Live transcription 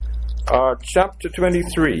chapter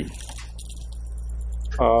 23.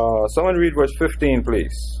 Someone read verse 15,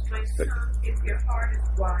 please. My son, if your heart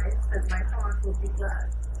is wise, then my heart will be glad.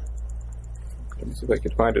 Let me see if I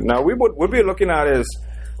can find it. Now, what we're looking at is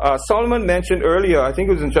Solomon mentioned earlier, I think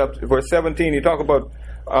it was in verse 17, he talked about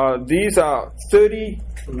these are 30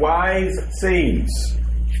 wise sayings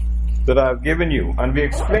that I've given you. And we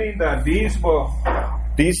explained that these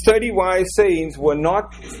 30 wise sayings were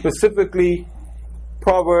not specifically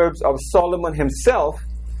Proverbs of Solomon himself,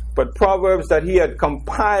 but Proverbs that he had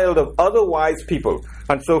compiled of other wise people.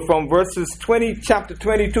 And so from chapter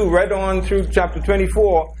 22 right on through chapter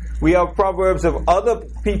 24, we have Proverbs of other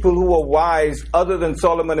people who are wise other than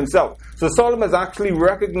Solomon himself. So Solomon is actually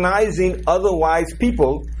recognizing other wise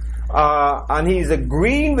people, and he's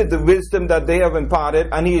agreeing with the wisdom that they have imparted,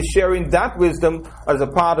 and he is sharing that wisdom as a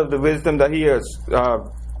part of the wisdom that he has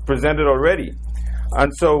presented already.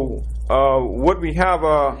 And so what we have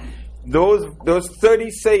are those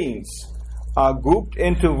 30 sayings are grouped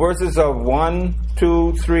into verses of 1,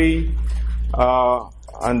 2, 3,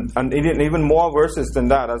 and even more verses than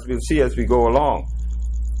that, as we'll see as we go along.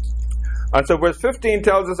 And so verse 15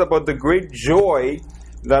 tells us about the great joy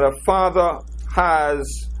that a father has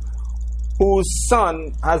whose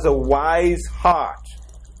son has a wise heart.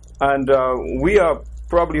 And we are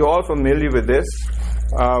probably all familiar with this.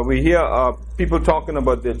 We hear people talking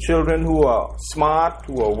about their children who are smart,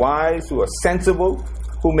 who are wise, who are sensible,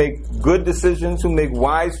 who make good decisions, who make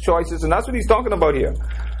wise choices. And that's what he's talking about here.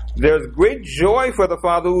 There's great joy for the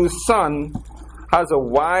father whose son has a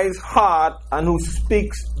wise heart and who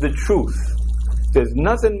speaks the truth. There's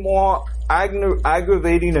nothing more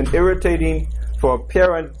aggravating and irritating for a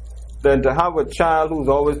parent than to have a child who's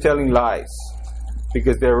always telling lies,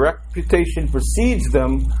 because their reputation precedes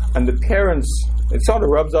them, and the parents, it sort of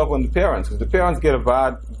rubs off on the parents, because the parents get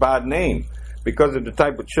a bad name because of the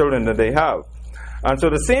type of children that they have. And so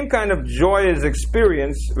the same kind of joy is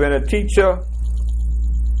experienced when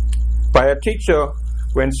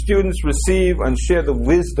when students receive and share the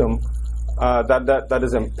wisdom that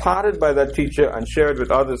is imparted by that teacher and shared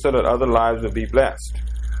with others, so that other lives will be blessed.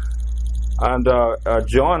 And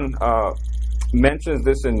John mentions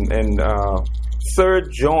this in 3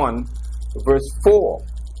 John verse 4,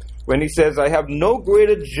 when he says, I have no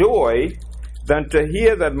greater joy than to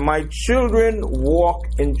hear that my children walk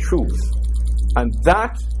in truth. And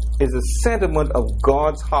that is a sentiment of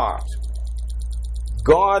God's heart.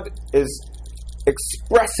 God is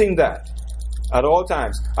expressing that at all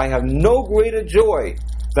times. I have no greater joy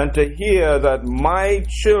than to hear that my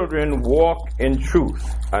children walk in truth.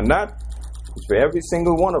 And that is for every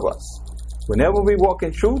single one of us. Whenever we walk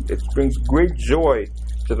in truth, it brings great joy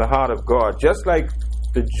to the heart of God. Just like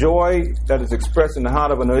the joy that is expressed in the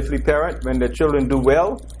heart of an earthly parent when their children do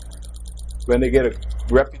well, when they get a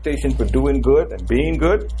reputation for doing good and being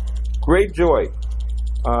good, great joy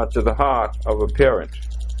to the heart of a parent.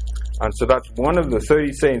 And so that's one of the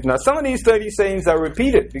 30 sayings. Now, some of these 30 sayings are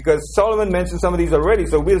repeated because Solomon mentioned some of these already.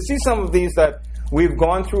 So we'll see some of these that we've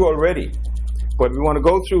gone through already. But we want to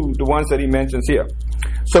go through the ones that he mentions here.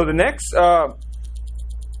 So the next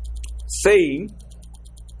saying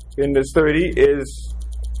in this 30 is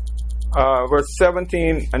verse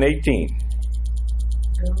 17 and 18.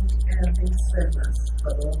 Don't envy sinners,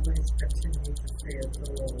 but always continue to fear the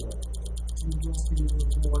Lord. You will be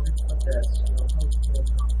rewarded for this. Your hope will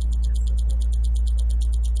not be disappointed.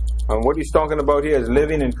 And what he's talking about here is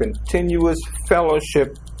living in continuous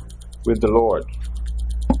fellowship with the Lord.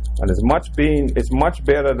 And it's much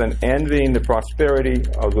better than envying the prosperity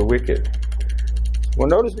of the wicked. Well,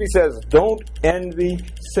 notice he says, don't envy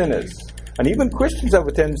sinners. And even Christians have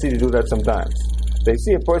a tendency to do that sometimes. They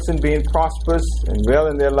see a person being prosperous and well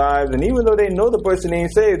in their lives, and even though they know the person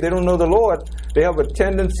ain't saved, they don't know the Lord, they have a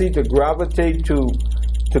tendency to gravitate to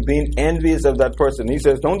being envious of that person. He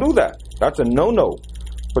says, don't do that. That's a no-no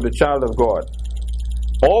for the child of God.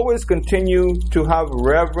 Always continue to have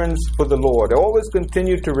reverence for the Lord. Always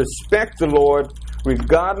continue to respect the Lord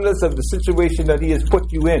regardless of the situation that he has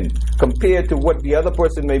put you in, compared to what the other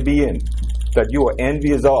person may be in that you are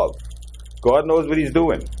envious of. God knows what he's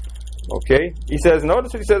doing. Okay? He says,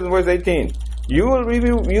 notice what he says in verse 18. You'll be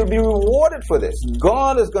rewarded for this.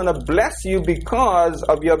 God is going to bless you because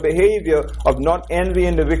of your behavior of not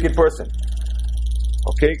envying the wicked person.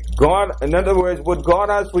 Okay? God, in other words, what God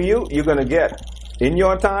has for you, you're going to get. In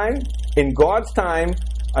your time, in God's time,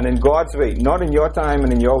 and in God's way. Not in your time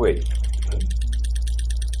and in your way.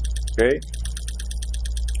 Okay?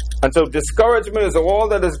 And so discouragement is all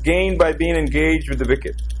that is gained by being engaged with the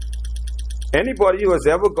wicked. Anybody who has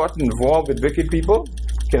ever gotten involved with wicked people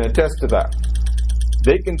can attest to that.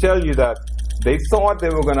 They can tell you that They thought they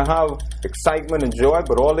were going to have excitement and joy,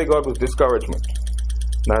 but all they got was discouragement.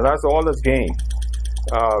 Now that's all that's gained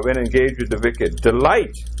when engaged with the wicked.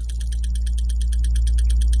 Delight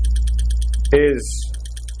is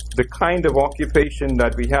the kind of occupation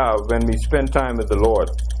that we have when we spend time with the Lord.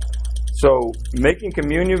 So making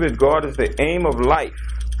communion with God is the aim of life.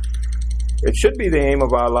 It should be the aim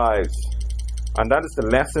of our lives. And that is the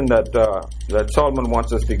lesson that Solomon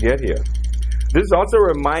wants us to get here. This is also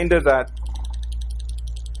a reminder that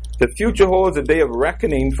the future holds a day of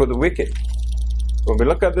reckoning for the wicked. When we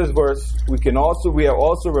look at this verse, we are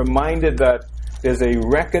also reminded that there's a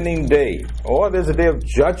reckoning day, or there's a day of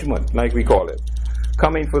judgment, like we call it,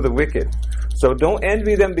 coming for the wicked. So don't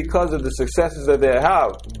envy them because of the successes that they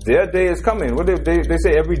have. Their day is coming. What they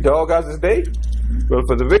say every dog has his day? Well,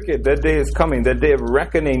 for the wicked, their day is coming. Their day of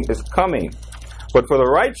reckoning is coming. But for the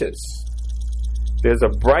righteous, there's a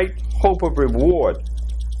bright hope of reward,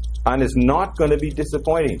 and it's not going to be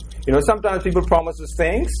disappointing. You know, sometimes people promise us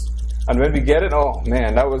things, and when we get it, oh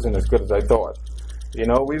man, that wasn't as good as I thought. You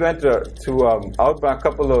know, we went to Outback a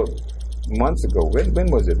couple of months ago.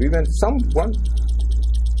 When was it? We went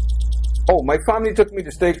my family took me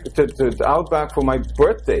to Outback for my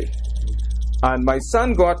birthday. And my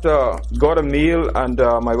son got a meal, and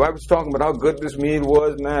my wife was talking about how good this meal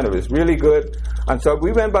was. Man, it was really good. And so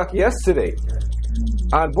we went back yesterday.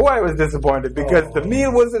 And boy, I was disappointed because the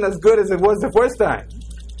meal wasn't as good as it was the first time.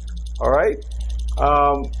 All right?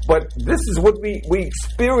 But this is what we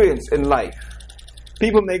experience in life.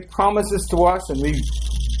 People make promises to us, and we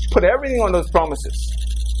put everything on those promises.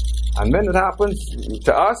 And when it happens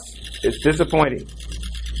to us, it's disappointing.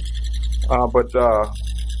 But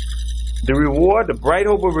the reward, the bright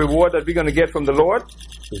hope of reward that we're going to get from the Lord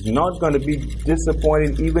is not going to be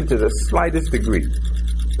disappointing even to the slightest degree.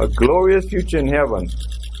 A glorious future in heaven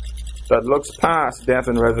that looks past death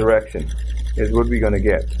and resurrection is what we're going to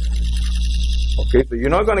get. Okay, so you're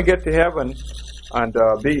not going to get to heaven and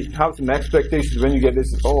have some expectations when you get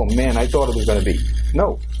this. Oh man, I thought it was going to be.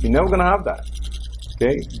 No, you're never going to have that.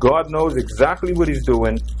 Okay, God knows exactly what He's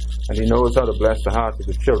doing, and He knows how to bless the hearts of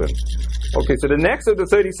His children. Okay, so the next of the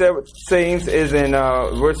 37 sayings is in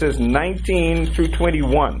verses 19 through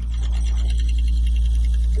 21.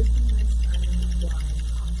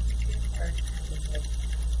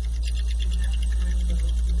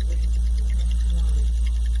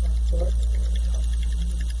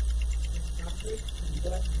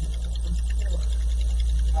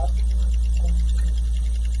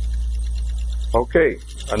 Okay,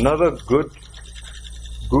 another good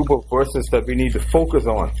group of verses that we need to focus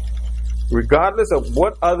on. Regardless of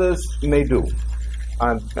what others may do.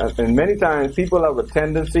 And many times people have a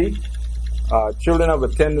tendency, children have a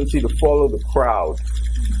tendency to follow the crowd.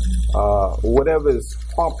 Whatever is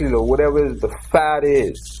popular, whatever the fad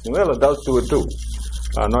is. Well, adults do it too,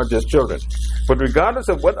 not just children. But regardless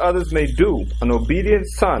of what others may do, an obedient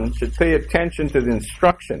son should pay attention to the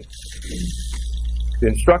instruction. The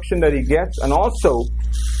instruction that he gets, and also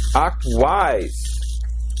act wise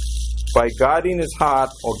by guiding his heart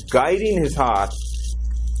or guiding his heart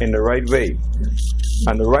in the right way.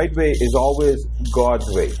 And the right way is always God's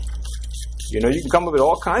way. You know, you can come up with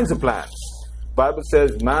all kinds of plans. The Bible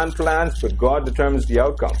says man plans, but God determines the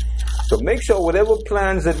outcome. So make sure whatever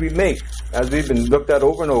plans that we make, as we've been looked at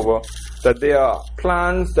over and over, that they are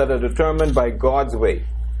plans that are determined by God's way.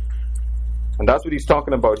 And that's what he's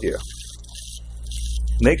talking about here.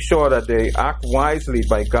 Make sure that they act wisely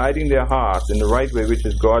by guiding their hearts in the right way, which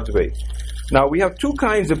is God's way. Now, we have two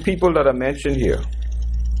kinds of people that are mentioned here.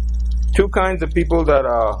 Two kinds of people that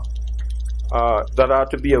are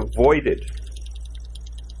to be avoided.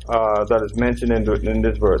 That is mentioned in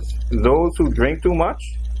this verse. Those who drink too much,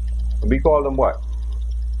 we call them what?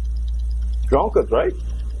 Drunkards, right?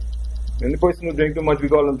 Any person who drinks too much, we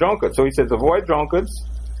call them drunkards. So he says, avoid drunkards.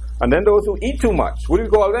 And then those who eat too much, what do we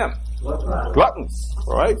call them? Gluttons.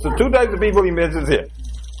 All right? So two types of people he mentions here.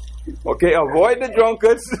 Okay, avoid the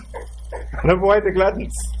drunkards and avoid the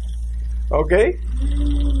gluttons. Okay?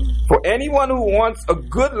 For anyone who wants a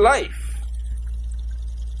good life,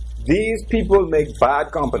 these people make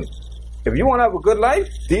bad company. If you want to have a good life,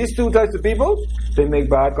 these two types of people, they make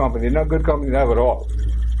bad company. They're not good company to have at all.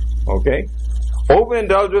 Okay?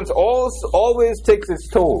 Overindulgence always takes its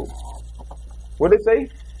toll. What did it say?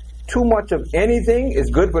 Too much of anything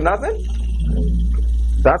is good for nothing?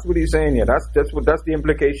 That's what he's saying here. That's the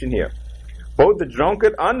implication here. Both the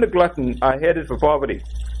drunkard and the glutton are headed for poverty.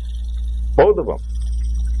 Both of them.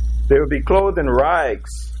 They will be clothed in rags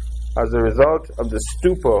as a result of the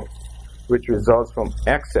stupor which results from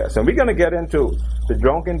excess. And we're going to get into the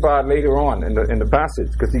drunken part later on in the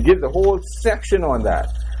passage, because he gives a whole section on that.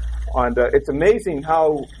 And it's amazing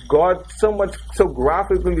how God so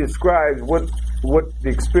graphically describes what the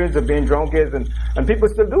experience of being drunk is, and people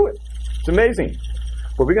still do it. It's amazing.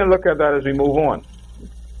 But we're going to look at that as we move on.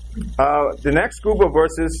 The next group of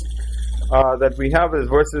verses that we have is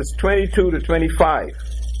verses 22 to 25.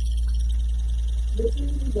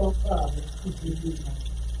 Listen to your father who gives you life,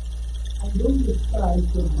 and don't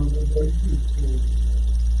despise your mother when she is.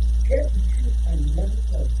 Get the truth and never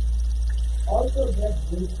tell. Also get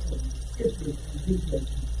wisdom, scriptures, and good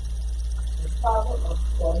judgment. The power of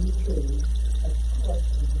godly children has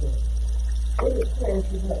crushed the world. It is prayer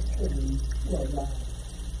to help children who are alive.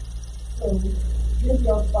 So give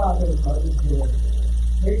your father and mother joy.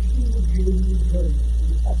 Make sure you give you grace.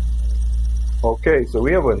 Okay, so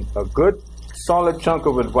we have a good solid chunk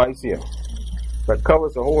of advice here that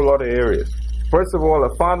covers a whole lot of areas. First of all,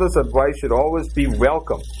 a father's advice should always be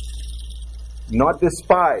welcome, not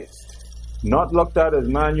despised, not looked at as,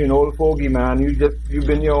 man, you're an old fogey, man, you've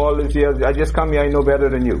been here all these years, I just come here, I know better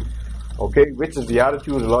than you. Okay, which is the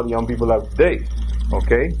attitude a lot of young people have today.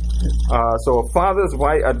 Okay, so a father's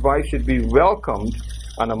advice should be welcomed,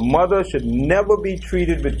 and a mother should never be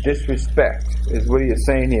treated with disrespect, is what he is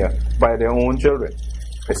saying here, by their own children,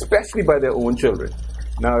 especially by their own children.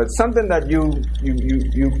 Now, it's something that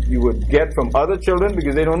you would get from other children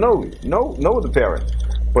because they don't know the parent,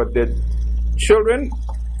 but the children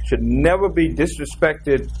should never be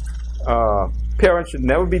disrespected. Parents should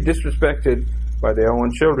never be disrespected by their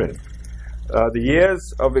own children. The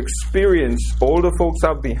years of experience older folks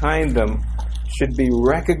have behind them should be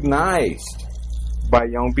recognized by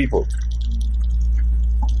young people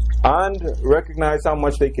and recognize how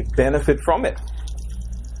much they could benefit from it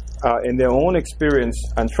in their own experience,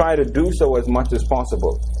 and try to do so as much as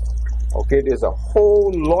possible. Okay, there's a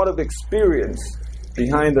whole lot of experience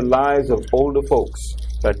behind the lives of older folks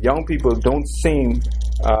that young people don't seem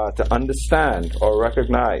to understand or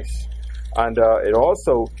recognize. And it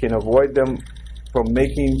also can avoid them from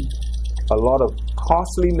making a lot of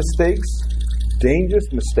costly mistakes, dangerous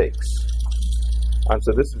mistakes. And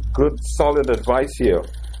so this is good, solid advice here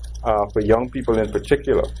for young people in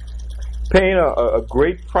particular. Paying a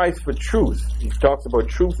great price for truth. He talks about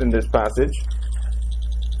truth in this passage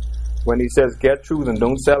when he says, get truth and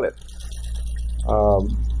don't sell it.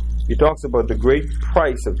 He talks about the great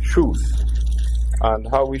price of truth and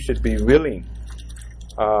how we should be willing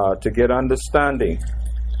to get understanding.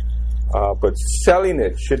 But selling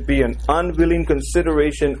it should be an unwilling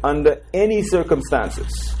consideration under any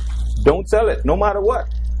circumstances. Don't sell it, no matter what.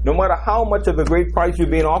 No matter how much of a great price you're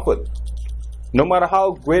being offered. No matter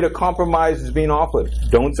how great a compromise is being offered.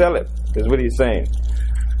 Don't sell it, is what he's saying.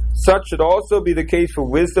 Such should also be the case for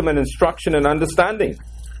wisdom and instruction and understanding.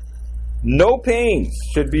 No pains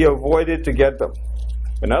should be avoided to get them.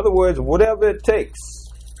 In other words, whatever it takes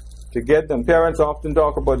to get them. Parents often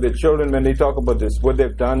talk about their children when they talk about this, what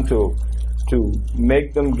they've done to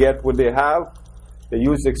make them get what they have. They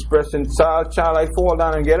use the expression, child, I fall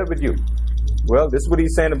down and get it with you. Well, this is what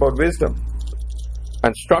he's saying about wisdom,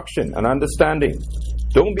 instruction, and understanding.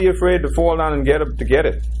 Don't be afraid to fall down and get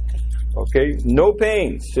it. Okay? No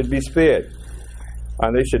pains should be spared,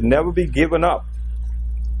 and they should never be given up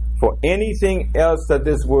for anything else that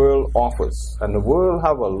this world offers. And the world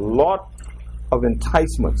have a lot of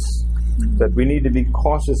enticements that we need to be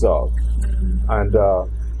cautious of. And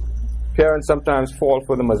parents sometimes fall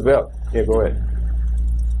for them as well. Yeah, go ahead.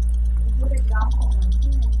 Good example, I'm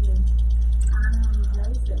teenagers,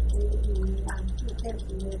 and knows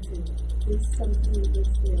that is something this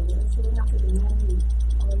year. So what happened in money?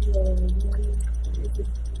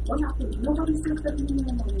 What happened? Nobody says that you need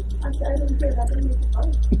money. I said, I don't care, I don't make it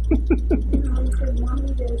right. You say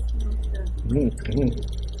money this, money that.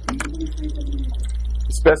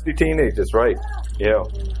 Especially teenagers, right? Yeah.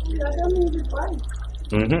 I don't need it right.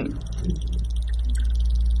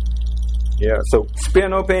 Yeah, so spare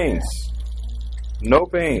no pains. No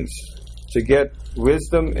pains to get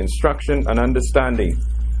wisdom, instruction, and understanding.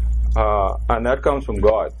 And that comes from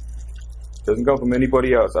God. It doesn't come from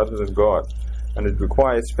anybody else other than God. And it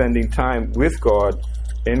requires spending time with God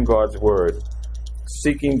in God's Word,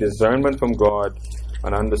 seeking discernment from God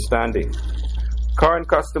and understanding. Current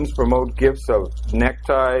customs promote gifts of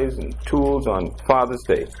neckties and tools on Father's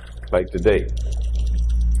Day, like today,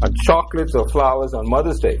 and chocolates or flowers on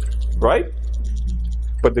Mother's Day, right?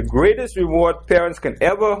 But the greatest reward parents can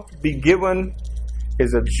ever be given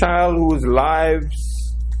is a child who lives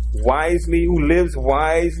wisely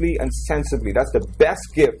and sensibly. That's the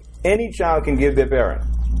best gift any child can give their parent,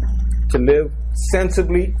 to live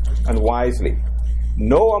sensibly and wisely.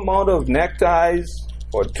 No amount of neckties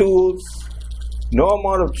or tools No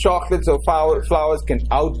amount of chocolates or flowers can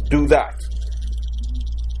outdo that.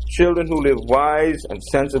 Children who live wise and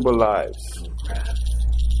sensible lives.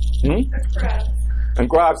 And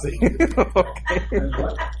crabs. Okay.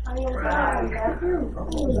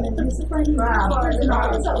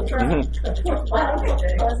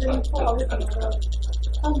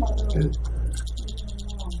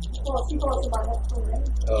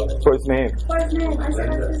 First name. First name. I said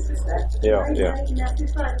that's disrespect. Yeah. One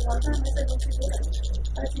time I said, don't you do that?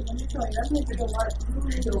 I said, when you tell me, that means you don't want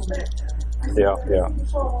to do respect. Yeah.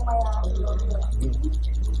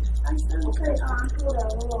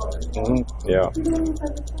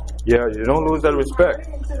 Yeah, you don't lose that respect.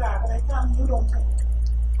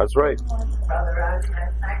 That's right. Brother Randy, I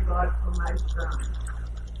thank God for my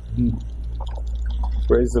son.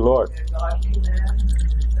 Praise the Lord.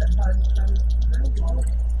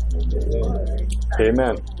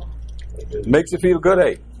 Amen. Makes you feel good,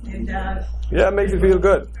 eh? It does. Yeah, it makes you feel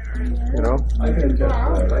good. You know? I can attest to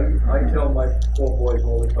that. I tell my 4 boys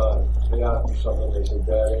all the time. They ask me something. They say,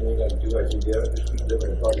 Dad, anything I do, I can just keep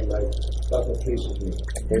living a party life. That's what pleases me.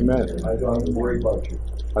 Amen. I don't have to worry about you.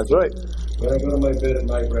 That's right. When I go to my bed at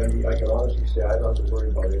night, Randy, I can honestly say I don't have to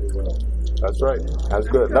worry about anyone else. That's right. That's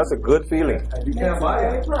good. That's a good feeling. And you can't buy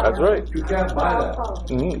it. That's right. You can't buy that.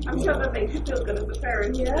 Mm-hmm. I'm sure that makes you feel good as a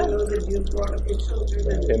parent. You know that you brought up your children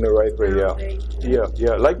In the right way,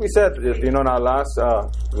 yeah. Like we said, in our last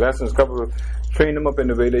lessons, train them up in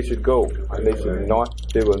the way they should go, and they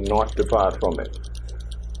will not depart from it.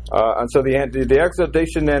 And so the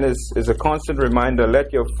exhortation then is a constant reminder: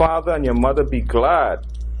 let your father and your mother be glad,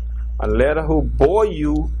 and let her who bore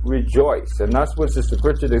you rejoice. And that's what Sister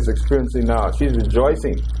Pritchard is experiencing now. She's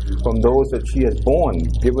rejoicing from those that she has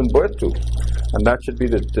given birth to. And that should be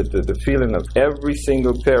the feeling of every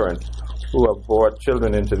single parent who have brought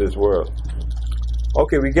children into this world.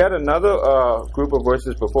 Okay, we get another group of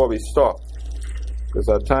verses before we stop, because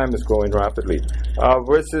our time is going rapidly.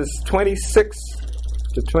 Verses 26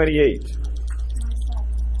 to 28.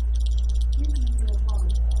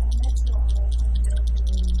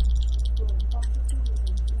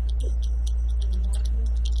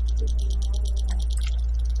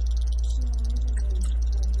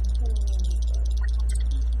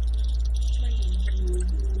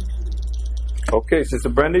 Okay, Sister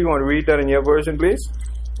Brenda, you want to read that in your version, please?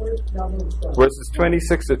 Verses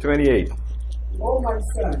 26 to 28. Oh, my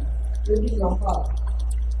son, building your heart,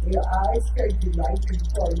 your eyes can delight in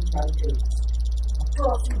foreign countries.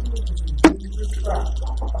 Across the dangerous ground.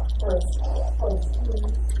 First,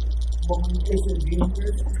 woman is as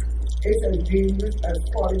dangerous as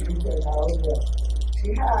falling into an hour well.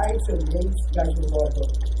 She hides and waits like the water.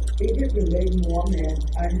 It is the lay more men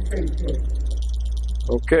unfaithful.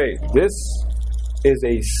 Okay, this is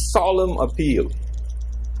a solemn appeal.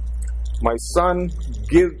 My son,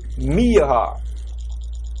 give me your heart,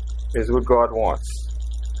 is what God wants.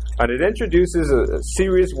 And it introduces a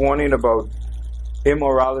serious warning about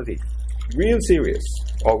immorality, real serious,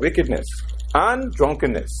 or wickedness, and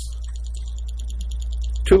drunkenness.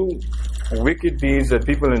 2 wicked deeds that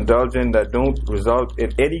people indulge in that don't result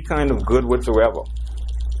in any kind of good whatsoever.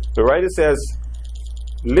 The writer says,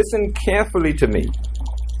 listen carefully to me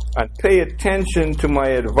and pay attention to my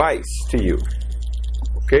advice to you.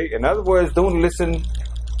 Okay? In other words, don't listen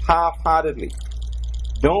half-heartedly.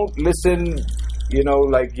 Don't listen,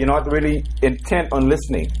 like you're not really intent on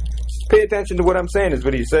listening. Just pay attention to what I'm saying, is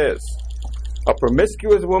what he says. A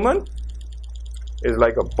promiscuous woman is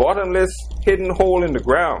like a bottomless, hidden hole in the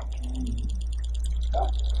ground.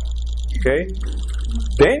 Okay?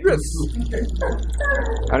 Dangerous.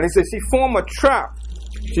 And he says she forms a trap.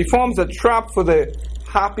 She forms a trap for the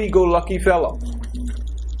happy-go-lucky fellow.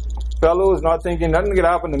 Fellow is not thinking, nothing can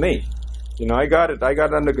happen to me. I got it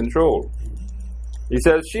under control. He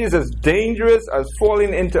says she's as dangerous as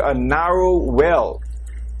falling into a narrow well.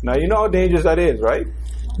 Now you know how dangerous that is, right?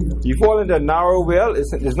 You fall into a narrow well,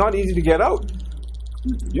 it's not easy to get out.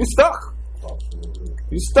 You're stuck.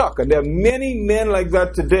 You're stuck. And there are many men like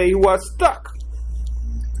that today who are stuck.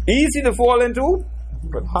 Easy to fall into,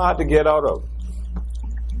 but hard to get out of.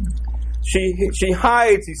 She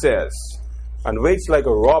hides, he says, and waits like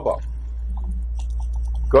a robber.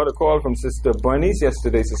 Got a call from Sister Bernice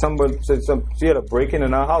yesterday. So someone said she had a break-in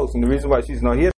her house, and the reason why she's not here